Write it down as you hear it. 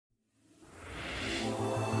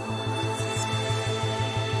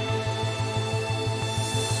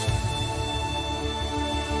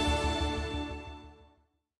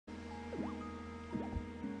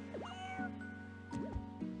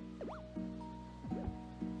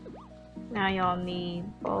Now y'all need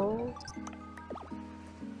bowls.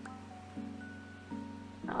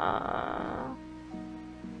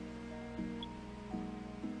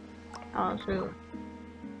 Oh shoot.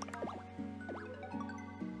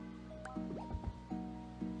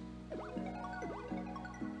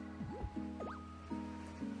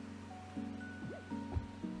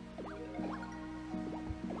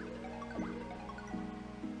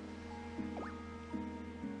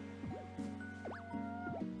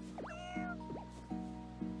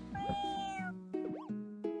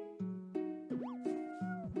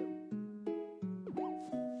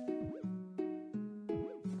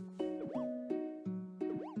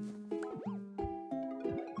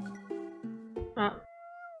 Oh,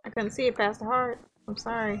 I couldn't see it past the heart. I'm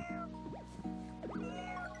sorry.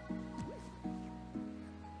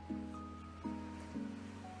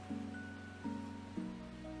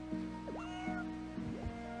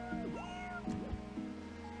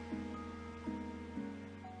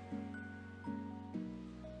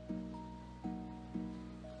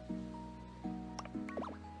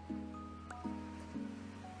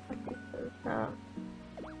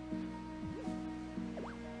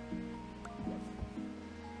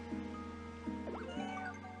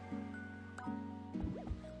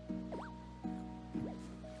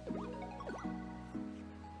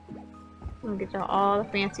 I'm gonna get y'all all the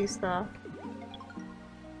fancy stuff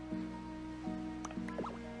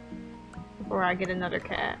before I get another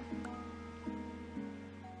cat.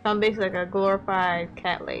 I'm basically like a glorified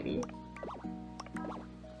cat lady.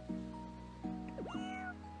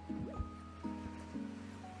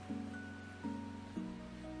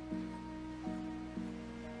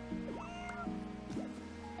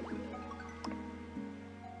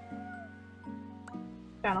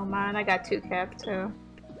 I don't mind, I got 2 cats too.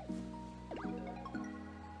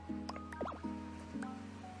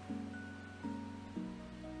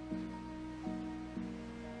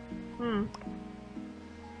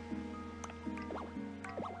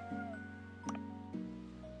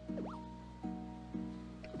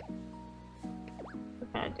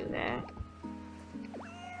 Gotta do that.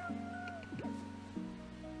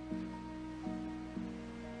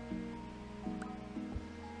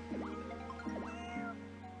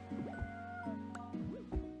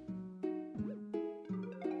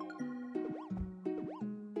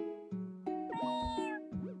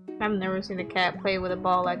 I've never seen a cat play with a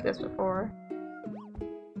ball like this before.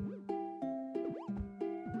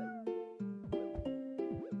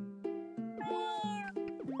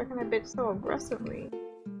 Fucking that bitch so aggressively.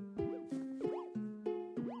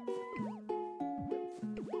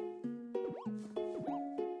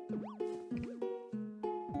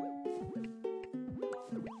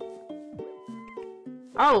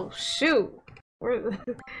 Oh shoot! Where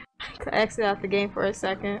I exited out the game for a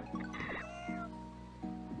second.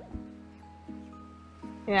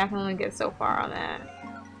 Yeah, I can only get so far on that.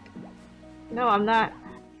 No, I'm not.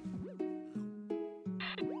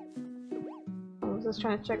 I was just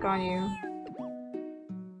trying to check on you.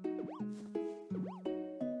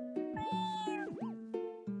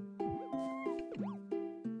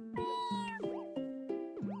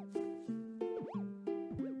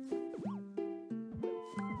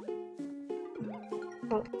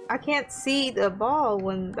 Well, I can't see the ball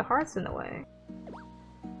when the heart's in the way.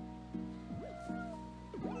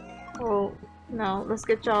 Well, no, let's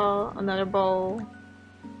get y'all another bowl.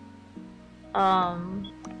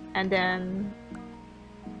 And then...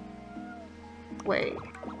 Wait.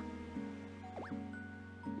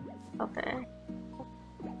 Okay.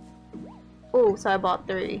 Oh, so I bought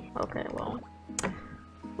 3. Okay, well.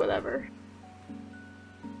 Whatever.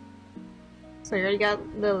 So you already got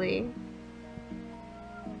Lily.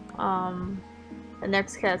 The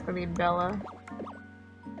next cat's gonna be Bella.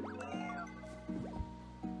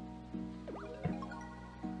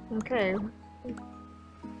 Okay.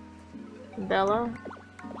 Bella.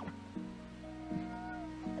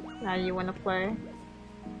 Now you wanna play?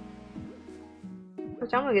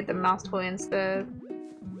 Which I'm gonna get the mouse toy instead.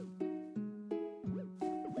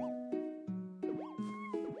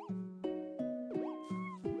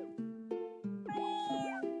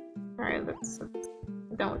 Alright, let's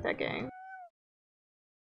done with that game.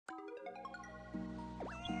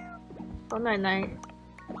 Oh, night night.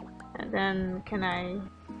 And then can I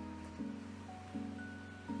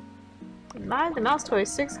buy the mouse toy?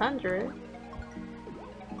 600.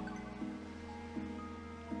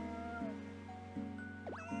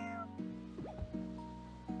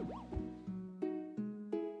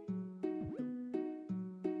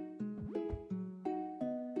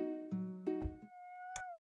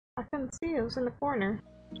 I couldn't see it, it was in the corner.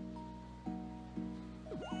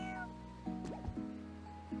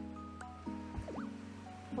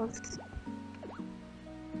 Let's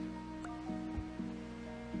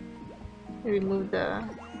remove the.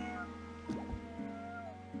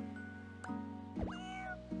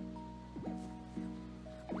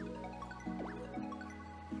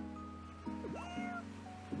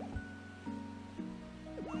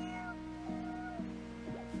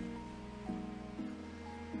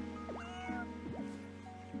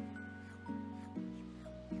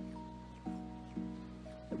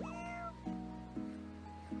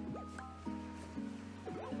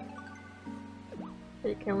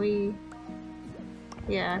 Wait, can we?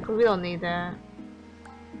 Yeah, because we don't need that.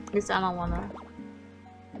 At least I don't wanna.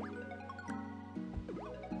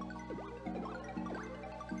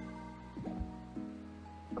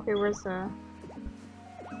 Okay, where's the...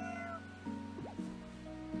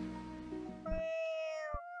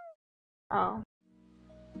 Oh.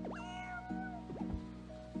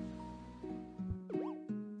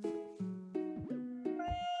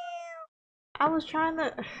 I was trying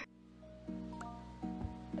to...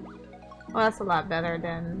 Well, that's a lot better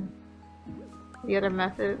than the other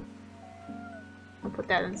method. I'll put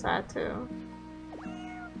that inside too.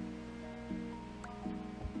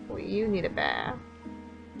 Wait, you need a bath.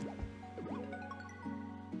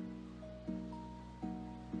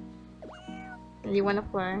 And you want to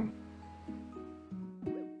play?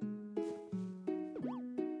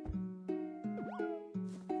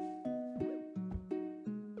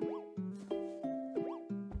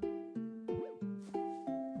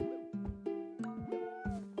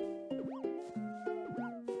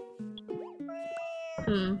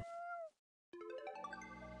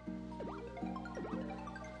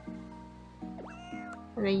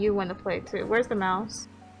 And then you want to play too. Where's the mouse?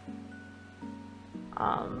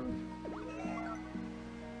 I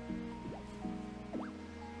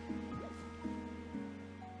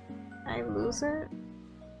lose it?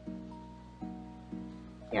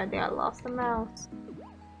 Yeah, I think I lost the mouse.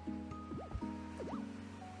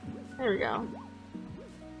 There we go.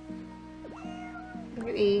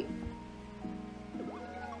 You eat.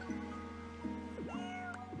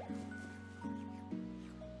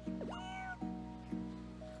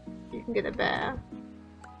 You can get a bath.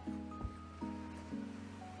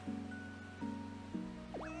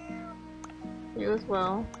 You as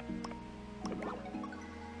well.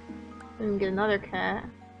 You can get another cat.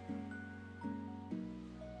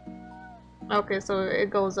 Okay, so it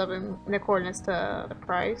goes up in accordance to the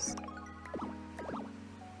price.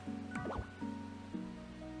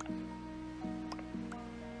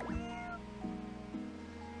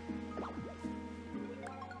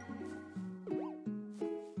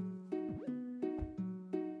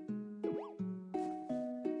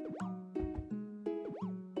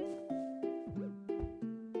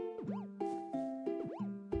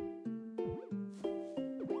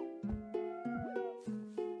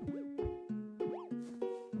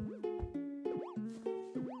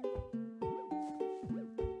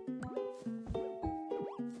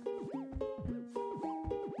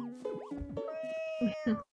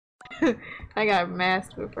 I got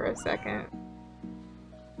mastered for a second.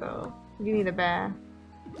 So, you need a bath.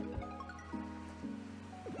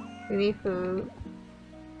 You need food.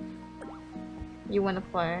 You want to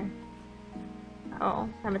play. Oh,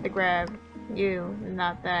 I meant to grab you,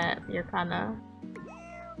 not that. You're kinda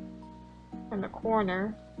in the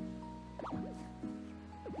corner.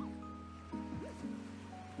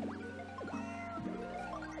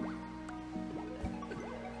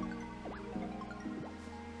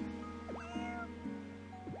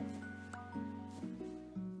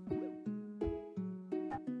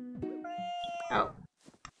 Oh.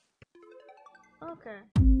 Okay.